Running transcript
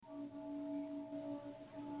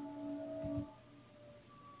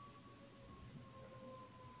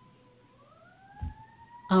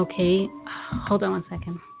Okay, hold on one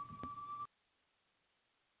second.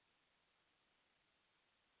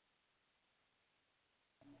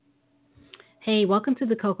 Hey, welcome to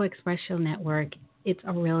the Coco Express Show Network. It's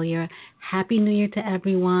Aurelia. Happy New Year to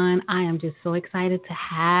everyone. I am just so excited to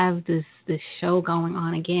have this show going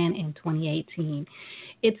on again in 2018.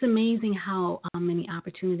 It's amazing how many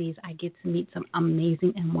opportunities I get to meet some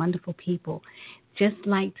amazing and wonderful people, just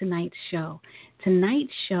like tonight's show.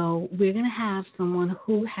 Tonight's show, we're going to have someone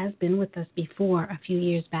who has been with us before a few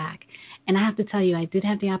years back. And I have to tell you, I did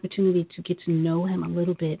have the opportunity to get to know him a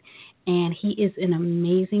little bit. And he is an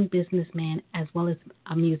amazing businessman as well as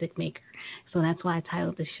a music maker. So that's why I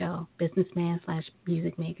titled the show, Businessman /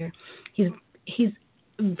 Music Maker. He's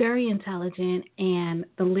very intelligent, and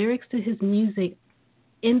the lyrics to his music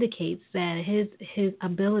indicates that his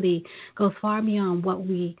ability goes far beyond what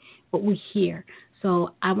we hear.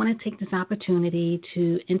 So I want to take this opportunity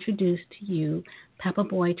to introduce to you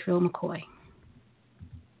Peppaboy Trill McCoy.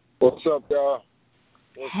 What's up, y'all?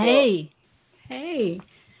 What's hey, up? Hey.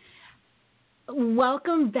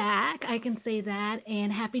 Welcome back, I can say that,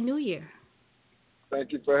 and Happy New Year.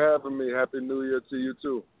 Thank you for having me. Happy New Year to you,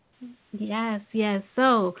 too. Yes.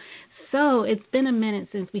 So it's been a minute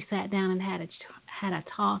since we sat down and had a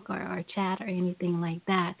talk or a chat or anything like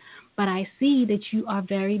that, but I see that you are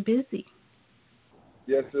very busy.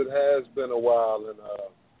 Yes, it has been a while, and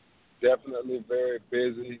definitely very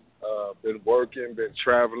busy. Been working, been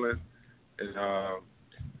traveling, and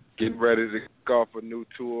getting ready to kick off a new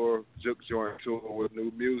tour, juke joint tour with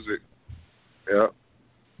new music. Yeah.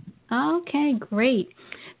 Okay, great.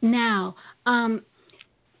 Now,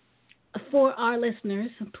 for our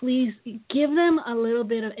listeners, please give them a little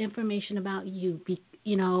bit of information about you,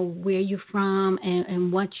 where you're from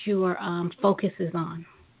and what your focus is on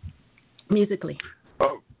musically.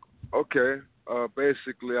 Oh, okay.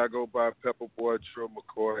 Basically, I go by Peppaboy Trill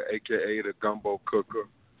McCoy, a.k.a. the Gumbo Cooker.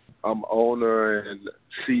 I'm owner and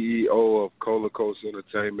CEO of Colacoast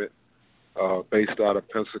Entertainment, based out of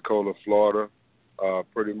Pensacola, Florida.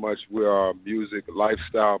 Pretty much we are a music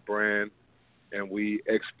lifestyle brand, and we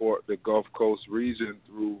export the Gulf Coast region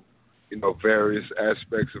through, various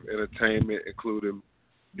aspects of entertainment, including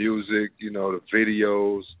music, the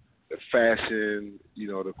videos, the fashion,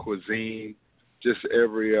 the cuisine, just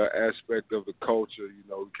every aspect of the culture,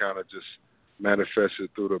 we kind of just manifest it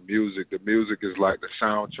through the music. The music is like the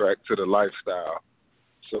soundtrack to the lifestyle.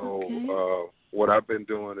 So what I've been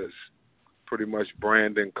doing is pretty much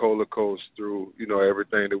branding Colacoast through,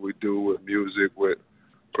 everything that we do with music, with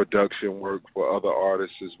production work for other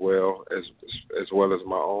artists as well as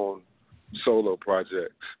my own solo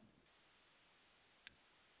projects.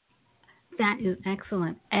 That is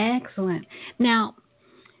excellent. Excellent. Now,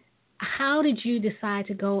 how did you decide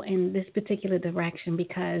to go in this particular direction?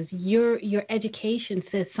 Because your education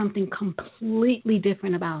says something completely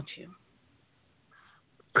different about you.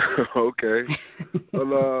 Okay.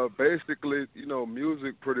 Well, basically,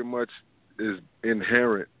 music pretty much is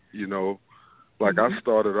inherent, Like I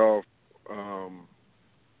started off,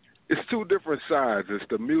 it's two different sides. It's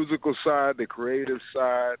the musical side, the creative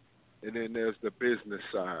side, and then there's the business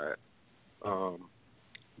side.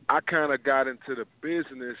 I kind of got into the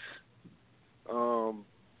business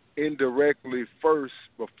indirectly first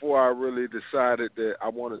before I really decided that I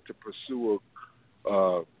wanted to pursue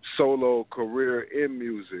a solo career in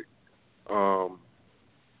music.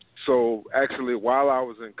 So actually, while I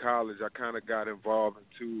was in college, I kind of got involved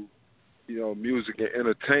into, music and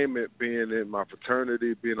entertainment, being in my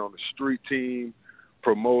fraternity, being on the street team,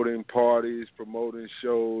 promoting parties, promoting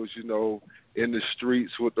shows, in the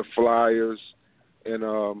streets with the flyers, and,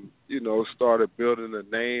 started building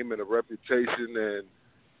a name and a reputation and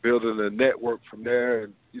building a network from there.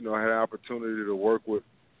 And, I had an opportunity to work with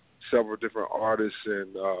several different artists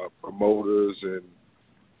and promoters, and,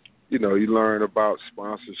 you learn about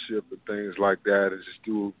sponsorship and things like that, and just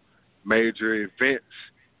do major events.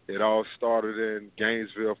 It all started in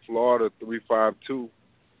Gainesville, Florida, 352,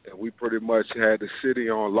 and we pretty much had the city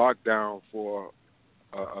on lockdown for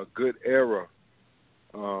a good era.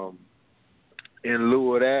 In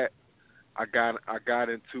lieu of that, I got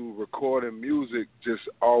into recording music, just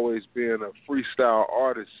always being a freestyle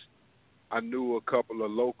artist. I knew a couple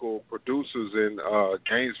of local producers in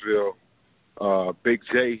Gainesville, Big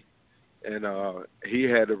J, and he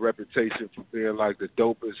had a reputation for being like the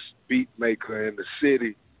dopest beat maker in the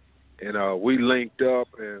city. And we linked up,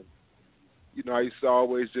 and, I used to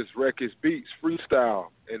always just wreck his beats, freestyle.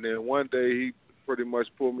 And then one day he pretty much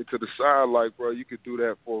pulled me to the side like, bro, you could do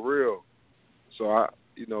that for real. So I,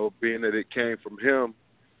 being that it came from him,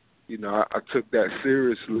 I took that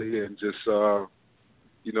seriously and just,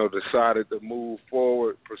 decided to move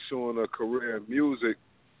forward, pursuing a career in music.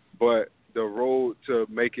 But the road to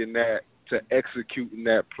making that, to executing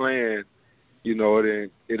that plan,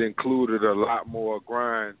 it included a lot more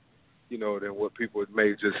grind, than what people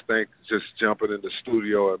may just think, just jumping in the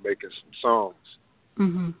studio and making some songs.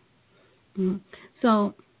 Mhm. Mhm.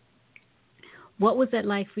 So, what was it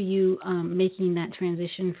like for you making that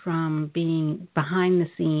transition from being behind the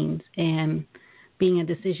scenes and being a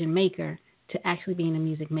decision maker to actually being a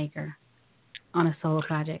music maker on a solo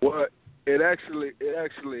project? Well, it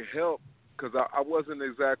actually helped because I wasn't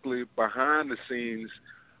exactly behind the scenes.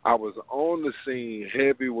 I was on the scene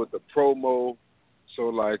heavy with the promo. So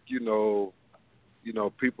like, people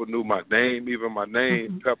knew my name, even my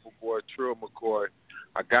name, Peppaboy, Trill, McCoy.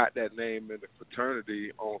 I got that name in the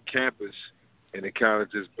fraternity on campus, and it kind of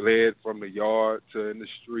just bled from the yard to in the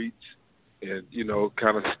streets and,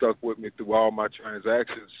 kind of stuck with me through all my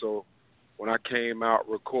transactions. So when I came out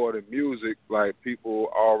recording music, like people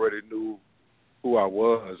already knew who I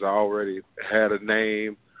was. I already had a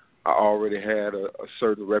name. I already had a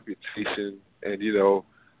certain reputation. And,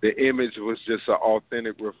 the image was just an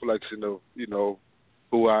authentic reflection of,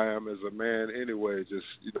 who I am as a man anyway, just,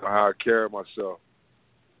 how I carry myself.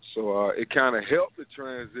 So it kind of helped the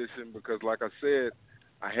transition because, like I said,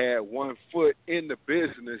 I had one foot in the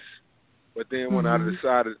business, but then when I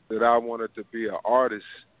decided that I wanted to be an artist,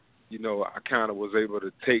 I kind of was able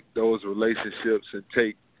to take those relationships and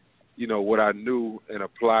take, what I knew and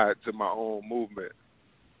apply it to my own movement.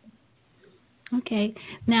 Okay.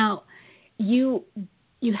 Now, you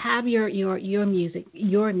have your music,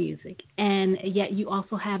 and yet you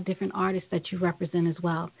also have different artists that you represent as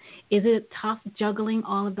well. Is it tough juggling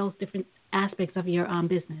all of those different aspects of your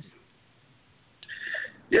business?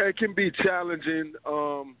 Yeah, it can be challenging.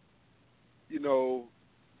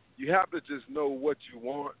 You have to just know what you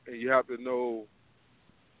want, and you have to know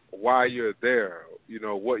why you're there,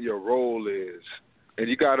 what your role is. And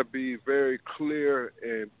you got to be very clear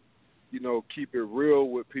and, keep it real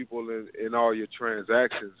with people in all your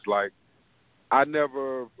transactions. Like, I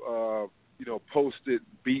never, posted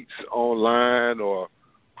beats online or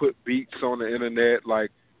put beats on the internet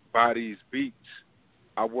like buy these beats.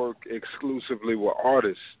 I work exclusively with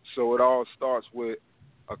artists. So it all starts with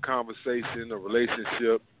a conversation, a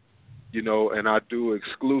relationship, and I do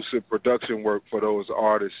exclusive production work for those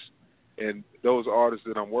artists. And those artists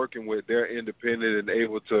that I'm working with, they're independent and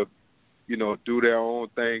able to, do their own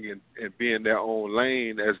thing and be in their own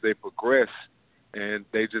lane as they progress. And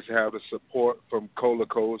they just have the support from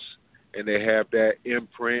Colacoast, and they have that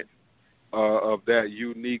imprint of that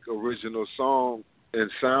unique original song and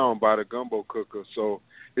sound by the Gumbo Cooker. So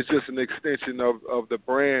it's just an extension of the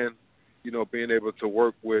brand, being able to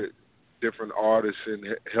work with different artists and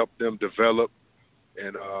help them develop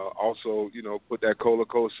and also, put that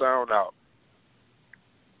Colacoast sound out.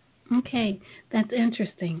 Okay, that's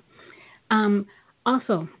interesting.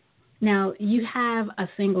 Also, now you have a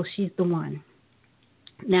single, She's the One.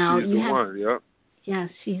 Now She's the One, yep. Yes,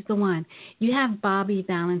 She's the One. You have Bobby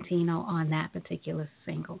Valentino on that particular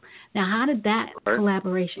single. Now, how did that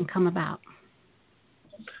collaboration come about?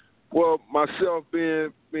 Well, myself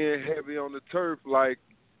being heavy on the turf, like,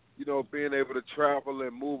 being able to travel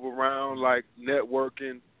and move around, like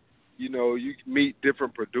networking, you meet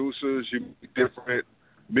different producers, you meet different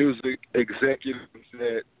music executives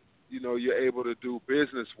that, you're able to do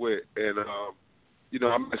business with. And,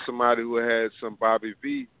 I met somebody who had some Bobby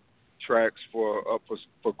V tracks for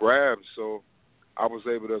grabs, so I was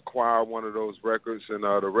able to acquire one of those records, and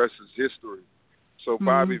the rest is history. So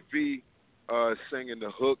Bobby V singing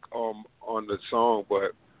the hook on the song,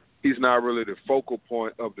 but he's not really the focal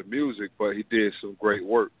point of the music, but he did some great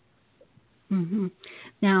work.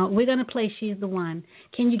 Now, we're going to play She's the One.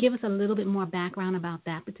 Can you give us a little bit more background about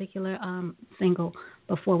that particular single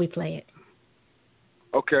before we play it?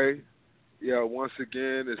 Okay. Yeah, once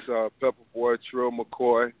again, it's Peppaboy, Trill,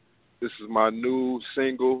 McCoy. This is my new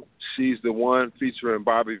single, She's the One, featuring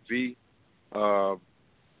Bobby V. The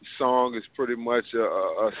song is pretty much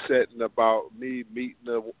a setting about me meeting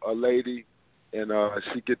a lady, and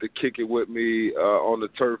she get to kick it with me on the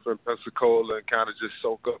turf in Pensacola and kind of just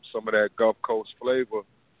soak up some of that Gulf Coast flavor.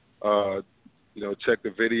 Check the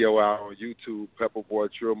video out on YouTube, Peppaboy,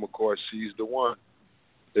 Trill, McCoy, She's the One.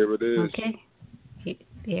 There it is. Okay.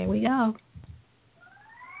 Here we go.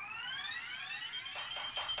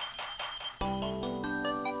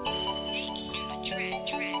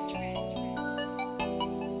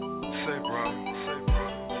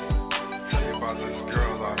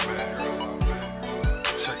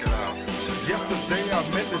 Yesterday I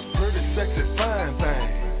met this pretty sexy fine thing.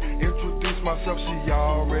 Introduced myself, she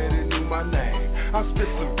already knew my name. I spit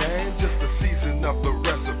some game just to season up the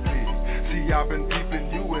recipe. See, I've been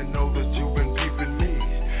peeping you and know that you've been peeping me.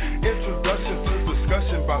 Introduction to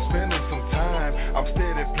discussion by spending some time. I'm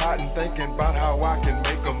steady plotting, thinking about how I can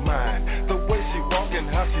make her mine. The way she walk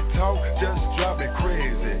and how she talk just drive me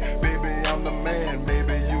crazy. Baby, I'm the man,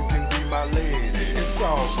 maybe you can be my lady. It's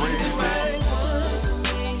all crazy.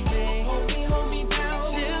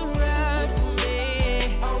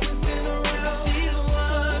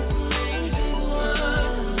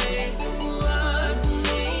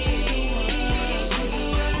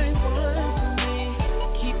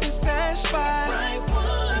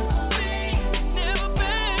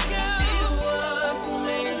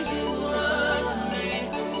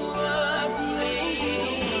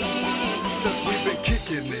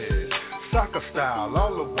 Soccer style,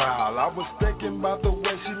 all the while I was thinking about the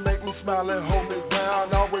way she make me smile and hold me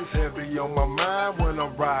down. Always heavy on my mind when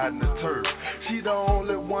I'm riding the turf. She the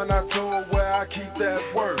only one I told where I keep that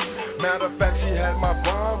work. Matter of fact, she had my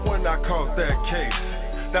bond when I caught that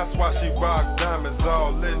case. That's why she rocked diamonds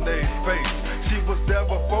all in their face. She was there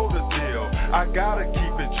before the deal. I gotta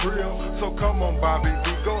keep it trill. So come on, Bobby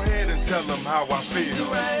D, go ahead and tell them how I feel.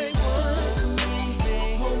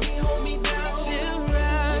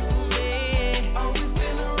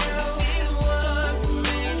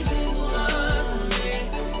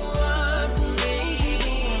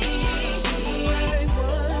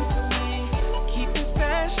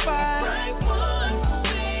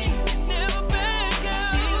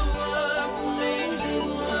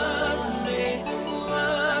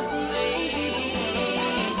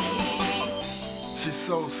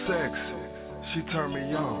 She turned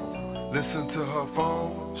me on. Listen to her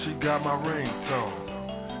phone, she got my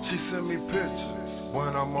ringtone. She send me pictures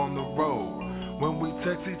when I'm on the road. When we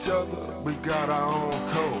text each other, we got our own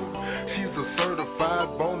code. She's a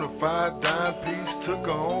certified, bona fide dime piece. Took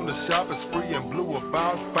her on the shopping spree and blew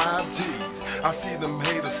about 5 G's. I see them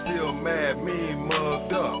haters still mad, mean,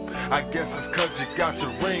 mugged up. I guess it's 'cause you got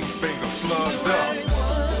your ring finger slugged up.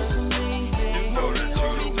 You know that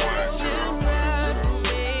you're the one, girl.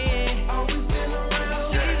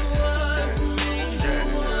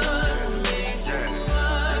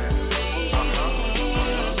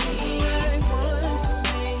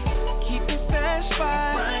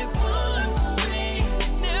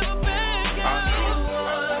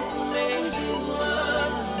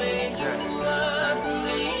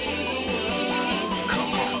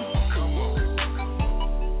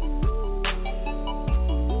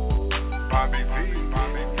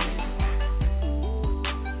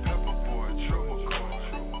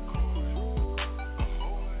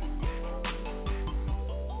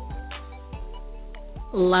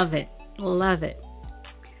 Love it. Love it.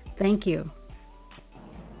 Thank you.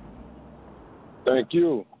 Thank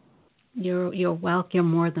you. You're welcome. You're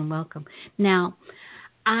more than welcome. Now,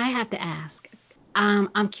 I have to ask.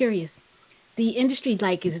 I'm curious. The industry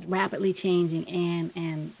is rapidly changing,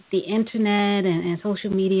 and the internet and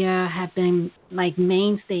social media have been like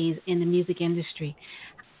mainstays in the music industry.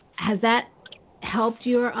 Has that helped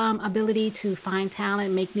your ability to find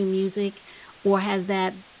talent, make new music, or has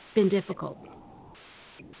that been difficult?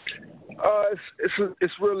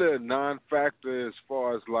 It's really a non-factor as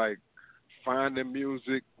far as like finding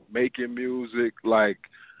music, making music. Like,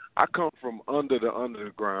 I come from under the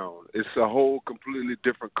underground. It's a whole completely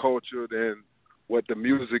different culture than what the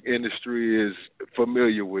music industry is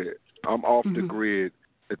familiar with. I'm off the grid.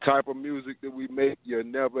 The type of music that we make, you'll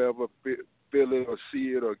never ever feel it or see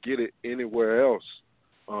it or get it anywhere else.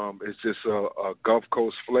 It's just a Gulf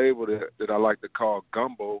Coast flavor that I like to call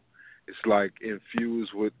gumbo. It's like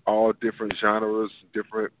infused with all different genres,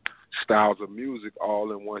 different styles of music,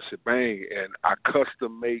 all in one shebang. And I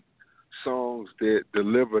custom make songs that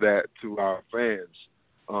deliver that to our fans.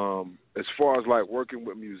 As far as like working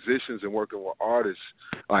with musicians and working with artists,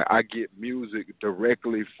 like I get music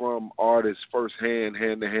directly from artists firsthand,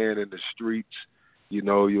 hand to hand in the streets. You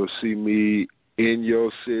know, you'll see me in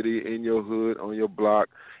your city, in your hood, on your block,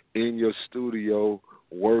 in your studio,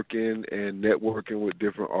 working and networking with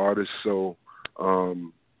different artists. So,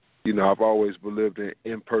 you know, I've always believed in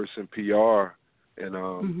in-person PR.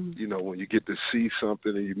 And, you know, when you get to see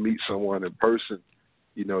something and you meet someone in person,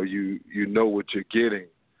 you know, you know what you're getting.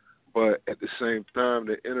 But at the same time,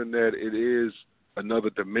 the internet, it is another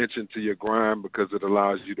dimension to your grind because it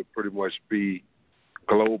allows you to pretty much be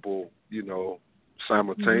global, you know,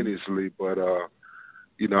 simultaneously. But,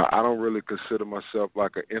 you know, I don't really consider myself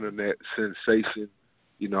like an internet sensation.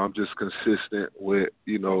 You know, I'm just consistent with,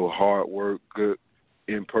 you know, hard work, good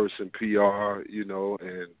in-person PR, you know,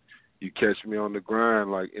 and you catch me on the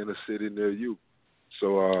grind like in a city near you.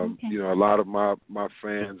 So, Okay. a lot of my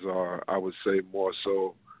fans are, I would say, more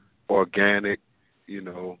so organic,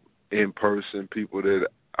 in person, people that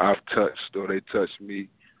I've touched or they touched me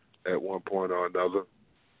at one point or another.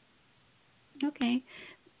 Okay.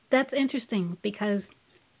 That's interesting because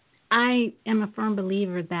I am a firm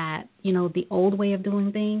believer that, the old way of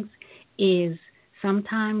doing things is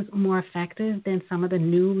sometimes more effective than some of the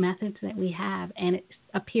new methods that we have. And it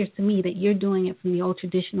appears to me that you're doing it from the old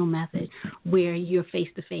traditional method where you're face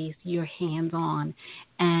to face, you're hands on,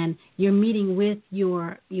 and you're meeting with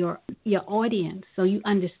your audience so you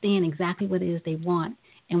understand exactly what it is they want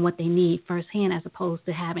and what they need firsthand, as opposed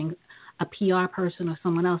to having a PR person or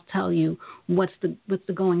someone else tell you what's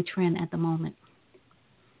the going trend at the moment.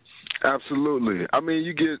 Absolutely. I mean,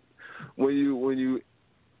 you get when you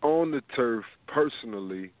own the turf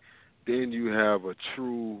personally, then you have a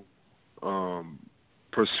true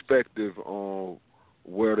perspective on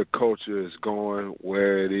where the culture is going,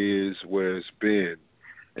 where it is, where it's been,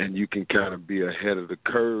 and you can kind of be ahead of the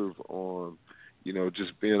curve on,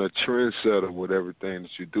 just being a trendsetter with everything that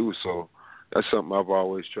you do. So that's something I've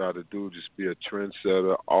always tried to do, just be a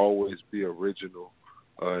trendsetter, always be original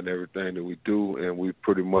in everything that we do, and we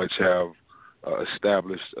pretty much have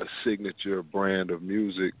established a signature brand of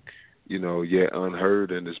music, yet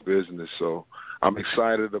unheard in this business. So I'm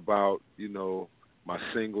excited about, my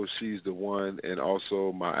single, She's the One, and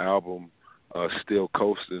also my album, Still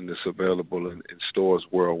Coasting, that's available in stores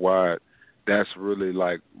worldwide. That's really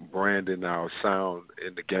like branding our sound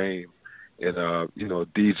in the game. And,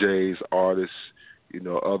 DJs, artists,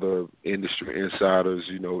 other industry insiders,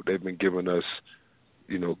 they've been giving us,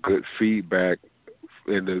 good feedback.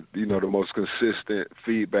 And the most consistent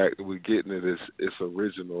feedback that we're getting is it's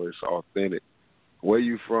original, it's authentic. Where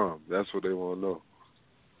you from? That's what they want to know.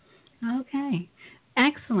 Okay.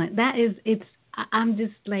 Excellent. I'm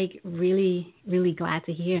just like really, really glad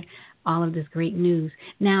to hear all of this great news.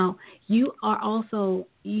 Now, you are also,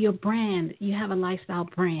 your brand, you have a lifestyle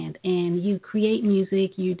brand, and you create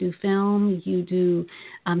music, you do film, you do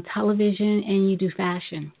television, and you do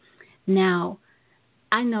fashion. Now,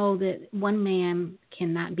 I know that one man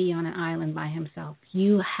cannot be on an island by himself.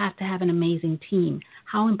 You have to have an amazing team.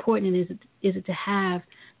 How important is it to have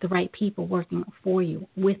the right people working for you,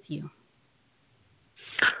 with you?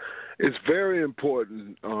 It's very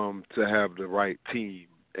important to have the right team.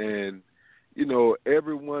 And,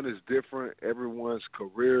 everyone is different. Everyone's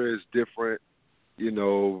career is different.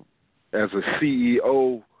 As a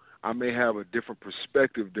CEO, I may have a different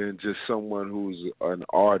perspective than just someone who's an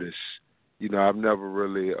artist. I've never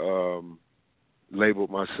really labeled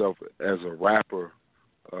myself as a rapper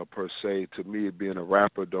per se. To me, being a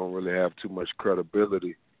rapper don't really have too much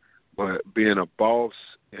credibility. But being a boss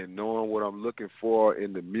and knowing what I'm looking for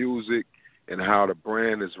in the music and how the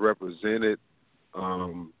brand is represented,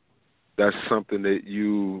 that's something that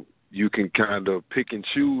you can kind of pick and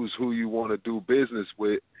choose who you want to do business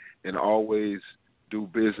with, and always do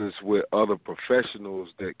business with other professionals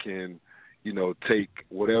that can, take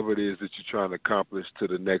whatever it is that you're trying to accomplish to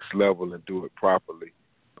the next level and do it properly.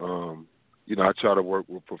 I try to work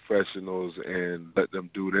with professionals and let them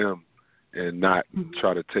do them and not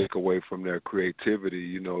try to take away from their creativity.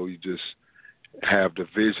 You just have the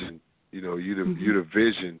vision. You're the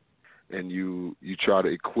vision, and you try to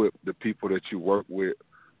equip the people that you work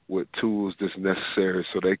with tools that's necessary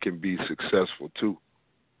so they can be successful too.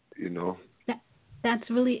 That's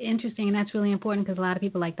really interesting, and that's really important because a lot of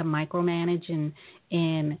people like to micromanage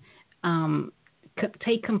and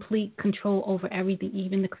take complete control over everything,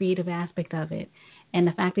 even the creative aspect of it. And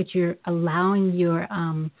the fact that you're allowing your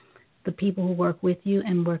the people who work with you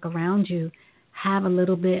and work around you have a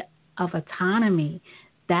little bit of autonomy,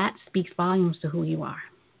 that speaks volumes to who you are.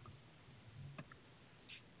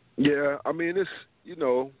 Yeah, I mean it's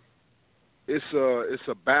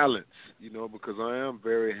a balance, because I am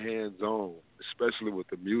very hands-on, especially with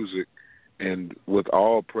the music and with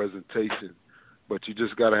all presentation. But you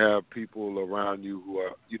just got to have people around you who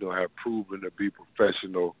are, have proven to be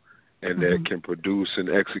professional and that can produce and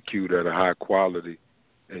execute at a high quality.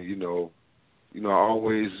 And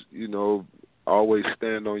always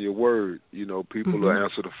stand on your word. People will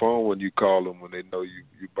answer the phone when you call them when they know you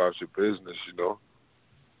about your business.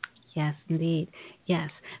 Yes, indeed. Yes.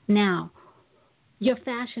 Now, your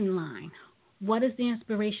fashion line. What is the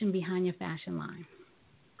inspiration behind your fashion line?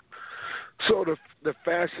 So the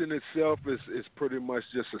fashion itself is pretty much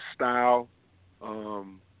just a style.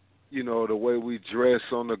 The way we dress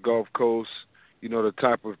on the Gulf Coast, the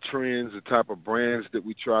type of trends, the type of brands that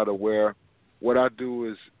we try to wear. What I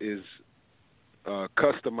do is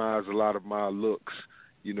customize a lot of my looks.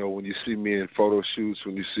 When you see me in photo shoots,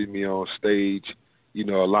 when you see me on stage,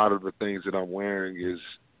 a lot of the things that I'm wearing is,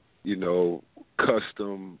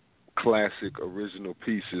 custom, classic, original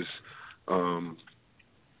pieces.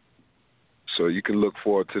 So you can look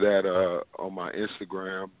forward to that on my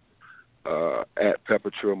Instagram at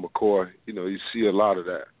Peppa Trill McCoy. You see a lot of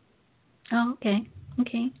that. Oh, okay.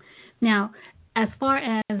 Okay. Now, as far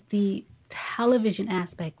as the television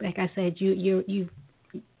aspect, like I said,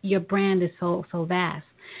 your brand is so vast.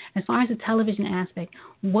 As far as the television aspect,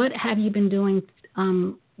 what have you been doing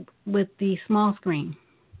with the small screen?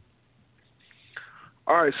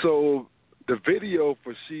 All right, so the video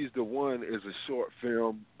for She's the One is a short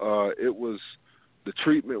film. The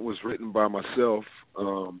treatment was written by myself,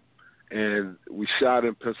 and we shot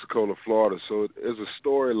in Pensacola, Florida. So there's a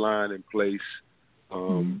storyline in place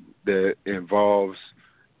that involves,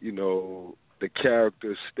 the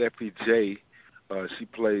character Steffi J. She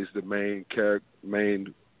plays the main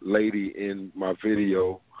lady in my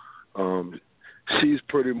video. She's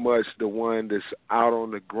pretty much the one that's out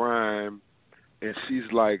on the grind, and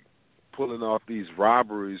she's like pulling off these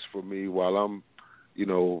robberies for me while I'm,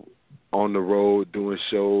 on the road doing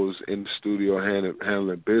shows, in the studio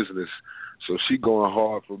handling business. So she going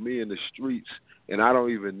hard for me in the streets, and I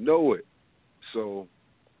don't even know it. So,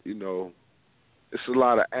 it's a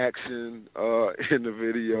lot of action in the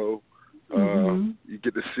video. You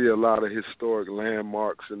get to see a lot of historic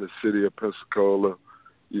landmarks in the city of Pensacola.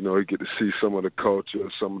 You get to see some of the culture,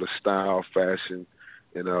 some of the style, fashion.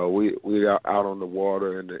 And we are out on the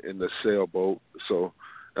water in the sailboat. So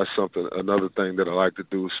that's another thing that I like to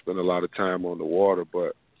do, spend a lot of time on the water.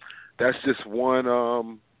 But that's just one,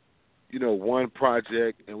 one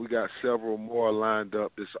project, and we got several more lined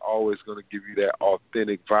up that's always going to give you that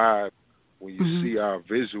authentic vibe. When you see our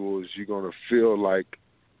visuals, you're going to feel like,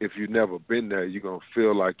 if you've never been there, you're going to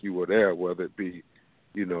feel like you were there, whether it be,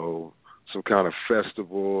 some kind of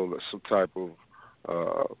festival or some type of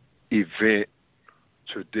event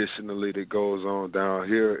traditionally that goes on down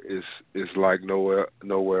here is like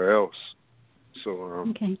nowhere else. So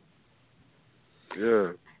okay.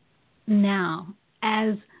 Yeah. Now,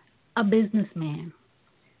 as a businessman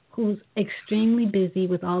who's extremely busy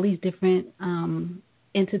with all these different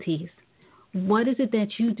entities, what is it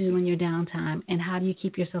that you do in your downtime, and how do you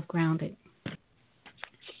keep yourself grounded?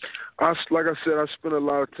 Like I said, I spend a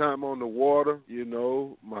lot of time on the water,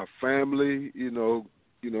 my family,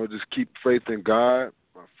 just keep faith in God,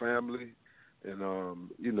 my family. And,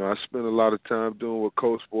 I spend a lot of time doing what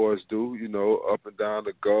Coast Boys do, up and down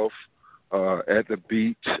the Gulf, at the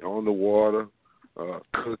beach, on the water,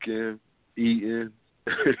 cooking, eating,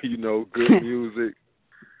 good music.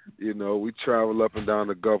 We travel up and down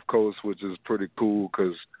the Gulf Coast, which is pretty cool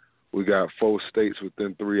because we got 4 states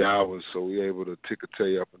within 3 hours, so we're able to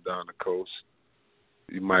tick-a-tay up and down the coast.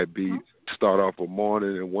 You might start off a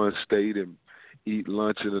morning in one state and eat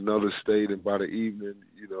lunch in another state, and by the evening,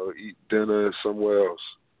 eat dinner somewhere else.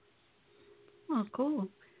 Oh, cool.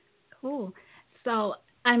 So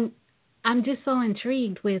I'm just so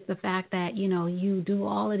intrigued with the fact that, you do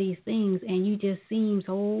all of these things and you just seem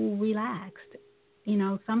so relaxed.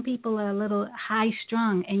 Some people are a little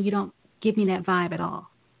high-strung, and you don't give me that vibe at all.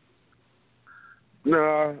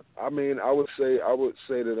 Nah, I mean, I would say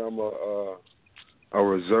that I'm a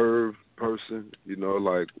reserved person,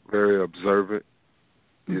 like very observant.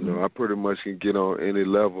 I pretty much can get on any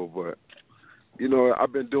level, but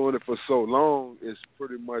I've been doing it for so long, it's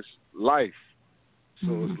pretty much life.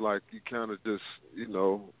 So it's like you kind of just,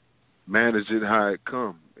 manage it how it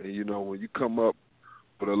comes. And when you come up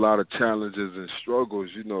with a lot of challenges and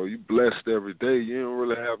struggles, you blessed every day. You don't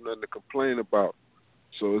really have nothing to complain about.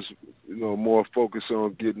 So it's, more focused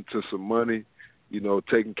on getting to some money,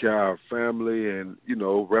 taking care of our family and,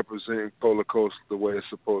 representing Colacoast the way it's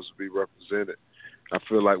supposed to be represented. I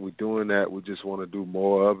feel like we're doing that. We just want to do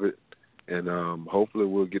more of it. And hopefully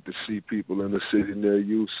we'll get to see people in the city near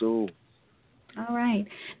you soon. All right.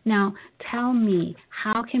 Now, tell me,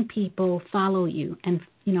 how can people follow you and,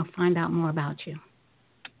 find out more about you?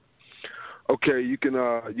 Okay, you can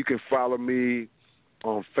follow me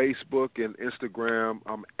on Facebook and Instagram.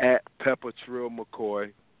 I'm at Peppa Trill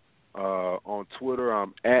McCoy. On Twitter,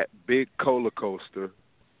 I'm at Big Colacoaster.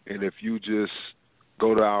 And if you just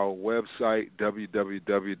go to our website,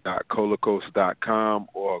 www.colacoast.com,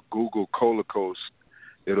 or Google Colacoast,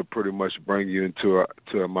 it'll pretty much bring you into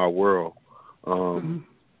my world.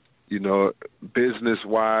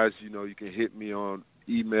 Business-wise, you can hit me on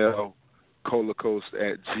email,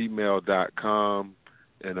 colacoast@gmail.com.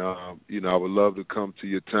 And, I would love to come to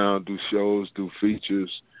your town, do shows, do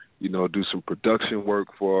features, do some production work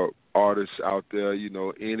for artists out there,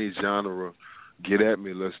 any genre. Get at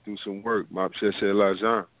me. Let's do some work. Ma cherche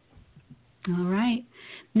l'argent. All right.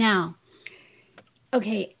 Now,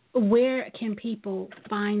 okay, where can people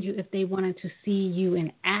find you if they wanted to see you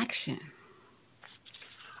in action?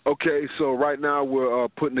 Okay, so right now we're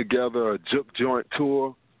putting together a juke joint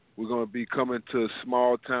tour. We're going to be coming to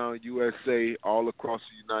small town USA all across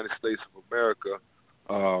the United States of America.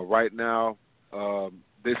 Right now,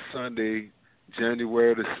 this Sunday,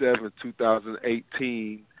 January the 7th,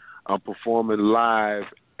 2018, I'm performing live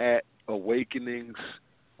at Awakenings.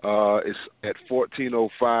 It's at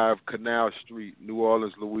 1405 Canal Street, New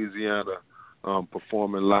Orleans, Louisiana.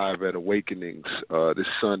 Performing live at Awakenings this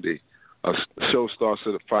Sunday. The show starts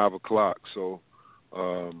at 5 o'clock, so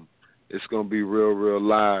it's going to be real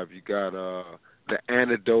live. You got The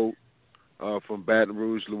Antidote from Baton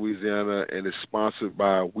Rouge, Louisiana, and it's sponsored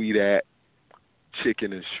by Weedat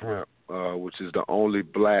Chicken and Shrimp, which is the only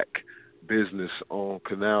black business on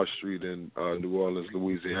Canal Street in New Orleans,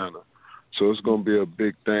 Louisiana. So it's going to be a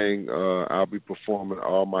big thing. I'll be performing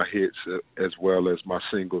all my hits as well as my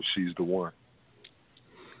single, She's the One.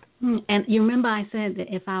 And you remember I said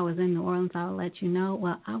that if I was in New Orleans, I would let you know.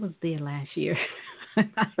 Well, I was there last year.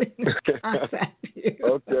 I didn't contact you.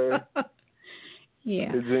 Okay.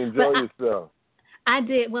 Yeah. Did you enjoy yourself? I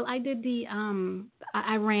did. Well, I did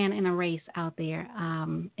I ran in a race out there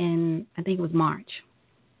in, I think it was March.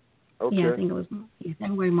 Okay. Yeah, I think it was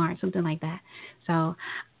February, March, something like that. So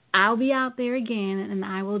I'll be out there again, and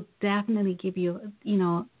I will definitely give you,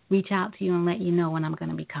 reach out to you and let you know when I'm going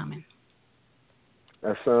to be coming.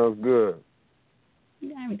 That sounds good.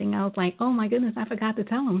 Everything else, like, oh my goodness, I forgot to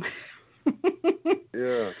tell him.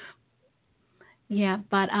 Yeah. Yeah,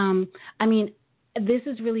 but I mean, this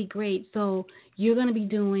is really great. So you're going to be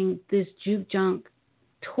doing this Juke Junk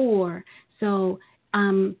tour. So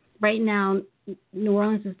right now, New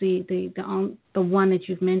Orleans is the one that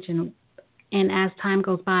you've mentioned. And as time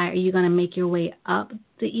goes by, are you going to make your way up to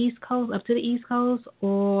the East Coast,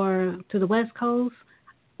 or to the West Coast,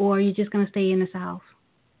 or are you just going to stay in the South?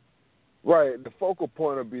 Right. The focal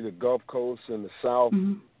point will be the Gulf Coast and the South,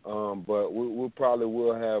 but we probably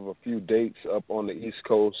will have a few dates up on the East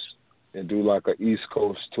Coast and do like an East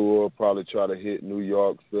Coast tour. Probably try to hit New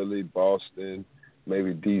York, Philly, Boston,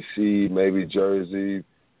 maybe D.C., maybe Jersey,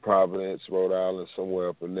 Providence, Rhode Island, somewhere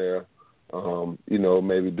up in there.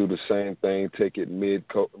 Maybe do the same thing, take it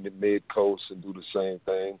mid-coast and do the same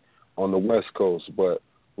thing on the West Coast. But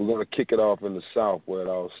we're going to kick it off in the South where it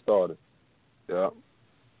all started. Yeah.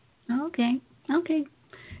 Okay.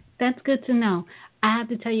 That's good to know. I have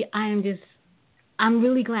to tell you, I'm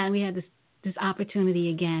really glad we had this opportunity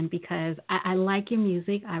again, because I like your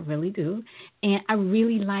music. I really do. And I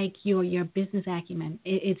really like your business acumen.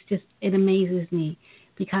 It amazes me,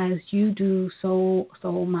 because you do so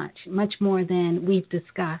much more than we've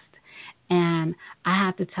discussed. And I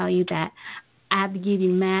have to tell you that I have to give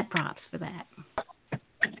you mad props for that.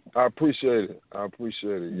 I appreciate it.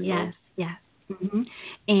 You know? Yes. Mm-hmm.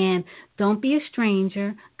 And don't be a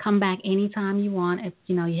stranger. Come back anytime you want. If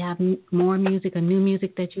you have more music or new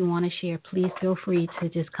music that you want to share, please feel free to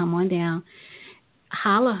just come on down,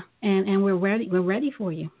 holla, and we're ready. We're ready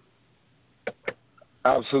for you.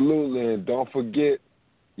 Absolutely, and don't forget,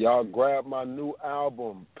 y'all grab my new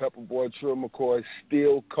album, Peppaboy, Trill, McCoy,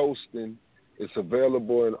 Still Coasting. It's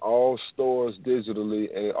available in all stores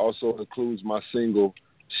digitally, and it also includes my single,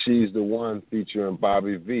 She's the One, featuring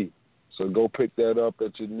Bobby V. So go pick that up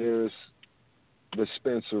at your nearest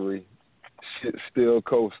dispensary. Still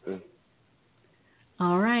Coasting.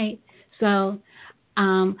 All right. So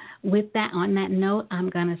on that note, I'm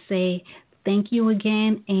going to say thank you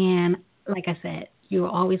again. And like I said, you're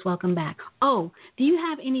always welcome back. Oh, do you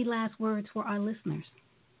have any last words for our listeners?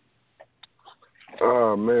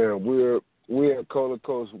 Oh, man, we at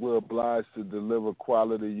Colacoast, we're obliged to deliver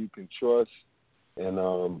quality you can trust. And,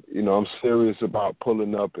 I'm serious about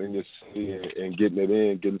pulling up in your city and getting it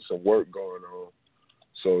in, getting some work going on.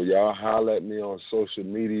 So y'all holler at me on social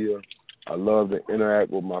media. I love to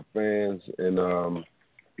interact with my fans, and,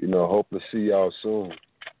 hope to see y'all soon.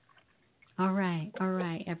 All right,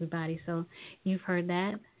 everybody. So you've heard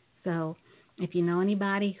that. So if you know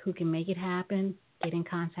anybody who can make it happen, get in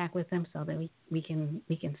contact with them so that we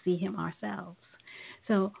can see him ourselves.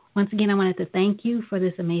 So once again, I wanted to thank you for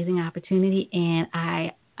this amazing opportunity, and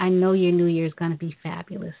I know your New Year is going to be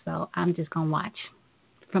fabulous. So I'm just going to watch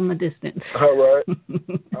from a distance. All right.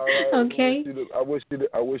 Okay. I wish you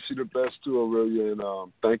the best too, Aurelia,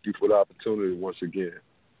 and thank you for the opportunity once again.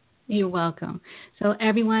 You're welcome. So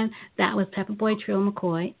everyone, that was Peppaboy Trill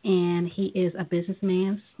McCoy, and he is a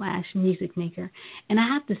businessman / music maker. And I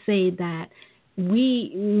have to say that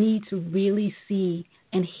we need to really see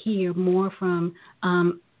and hear more from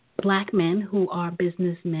Black men who are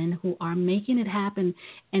businessmen who are making it happen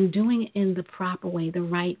and doing it in the proper way, the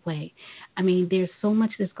right way. I mean, there's so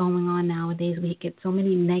much that's going on nowadays. We get so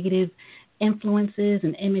many negative influences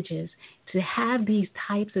and images. To have these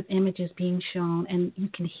types of images being shown and you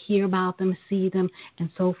can hear about them, see them, and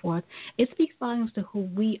so forth, it speaks volumes to who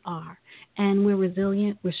we are. And we're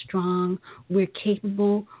resilient, we're strong, we're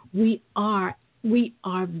capable, we are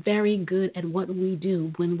very good at what we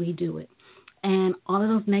do when we do it. And all of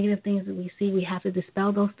those negative things that we see, we have to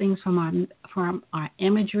dispel those things from our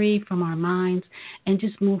imagery, from our minds, and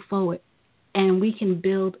just move forward. And we can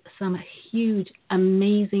build some huge,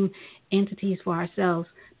 amazing entities for ourselves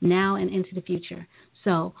now and into the future.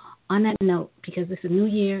 So on that note, because it's a new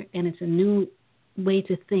year and it's a new way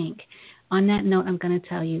to think, on that note, I'm going to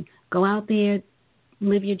tell you, go out there,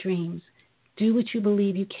 live your dreams, do what you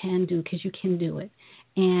believe you can do because you can do it.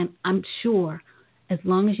 And I'm sure as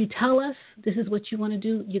long as you tell us this is what you want to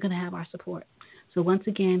do, you're going to have our support. So once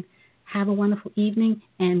again, have a wonderful evening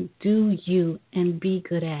and do you and be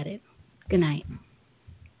good at it. Good night.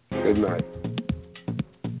 Good night.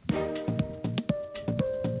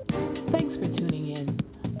 Thanks for tuning in.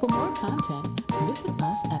 For more content, visit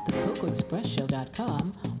us at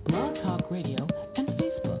thecocoexpressshow.com